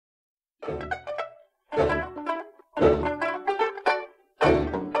Happy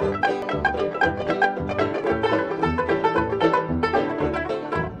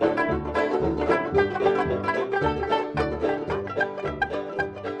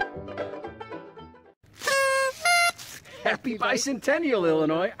Bicentennial,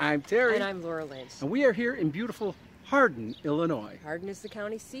 Illinois. I'm Terry. And I'm Laura Lynch. And we are here in beautiful Hardin, Illinois. Hardin is the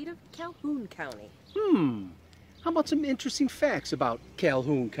county seat of Calhoun County. How about some interesting facts about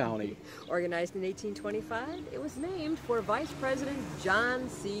Calhoun County? Organized in 1825, it was named for Vice President John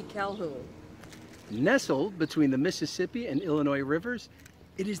C. Calhoun. Nestled between the Mississippi and Illinois rivers,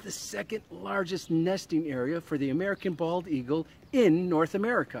 it is the second largest nesting area for the American bald eagle in North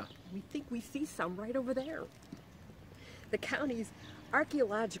America. We think we see some right over there. The county's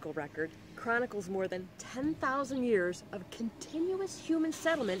archaeological record chronicles more than 10,000 years of continuous human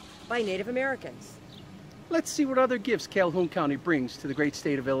settlement by Native Americans. Let's see what other gifts Calhoun County brings to the great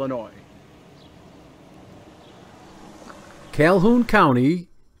state of Illinois. Calhoun County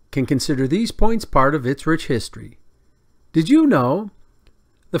can consider these points part of its rich history. Did you know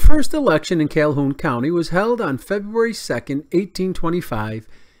the first election in Calhoun County was held on February 2nd, 1825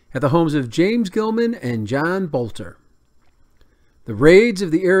 at the homes of James Gilman and John Bolter? The raids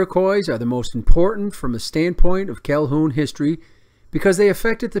of the Iroquois are the most important from a standpoint of Calhoun history because they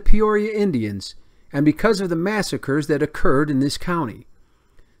affected the Peoria Indians and because of the massacres that occurred in this county.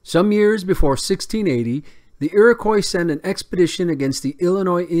 Some years before 1680, the Iroquois sent an expedition against the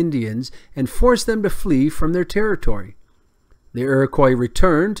Illinois Indians and forced them to flee from their territory. The Iroquois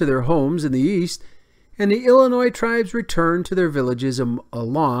returned to their homes in the east, and the Illinois tribes returned to their villages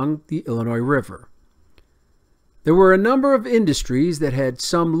along the Illinois River. There were a number of industries that had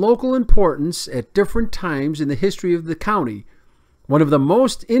some local importance at different times in the history of the county. One of the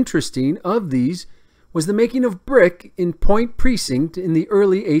most interesting of these was the making of brick in Point Precinct in the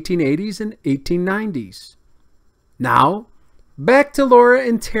early 1880s and 1890s. Now, back to Laura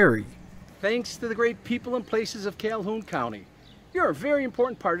and Terry. Thanks to the great people and places of Calhoun County. You're a very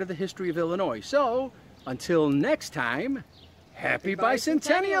important part of the history of Illinois. So, until next time, Happy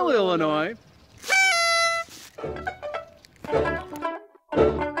Bicentennial, Illinois!